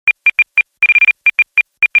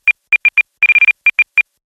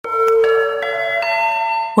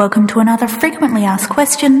Welcome to another frequently asked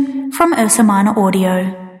question from Ursa Minor Audio.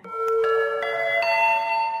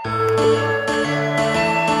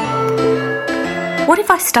 What if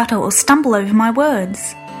I stutter or stumble over my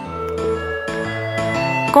words?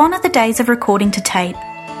 Gone are the days of recording to tape.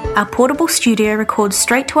 Our portable studio records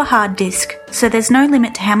straight to a hard disk, so there's no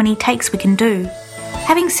limit to how many takes we can do.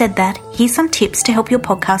 Having said that, here's some tips to help your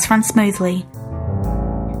podcast run smoothly.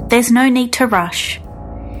 There's no need to rush.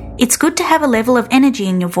 It's good to have a level of energy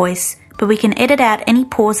in your voice, but we can edit out any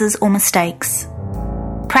pauses or mistakes.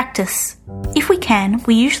 Practice. If we can,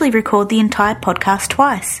 we usually record the entire podcast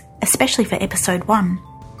twice, especially for episode 1.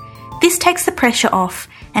 This takes the pressure off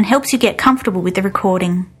and helps you get comfortable with the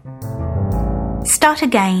recording. Start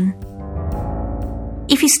again.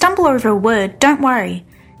 If you stumble over a word, don't worry.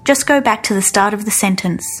 Just go back to the start of the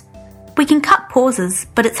sentence. We can cut pauses,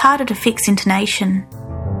 but it's harder to fix intonation.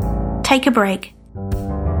 Take a break.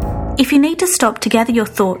 If you need to stop to gather your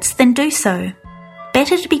thoughts, then do so.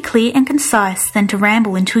 Better to be clear and concise than to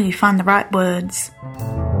ramble until you find the right words.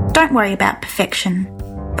 Don't worry about perfection.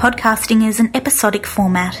 Podcasting is an episodic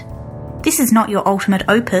format. This is not your ultimate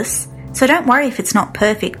opus, so don't worry if it's not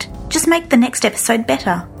perfect. Just make the next episode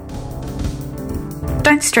better.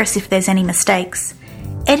 Don't stress if there's any mistakes.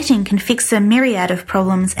 Editing can fix a myriad of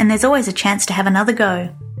problems, and there's always a chance to have another go.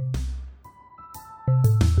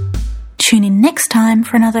 Tune in next time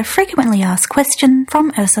for another frequently asked question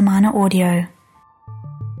from Ursa Minor Audio.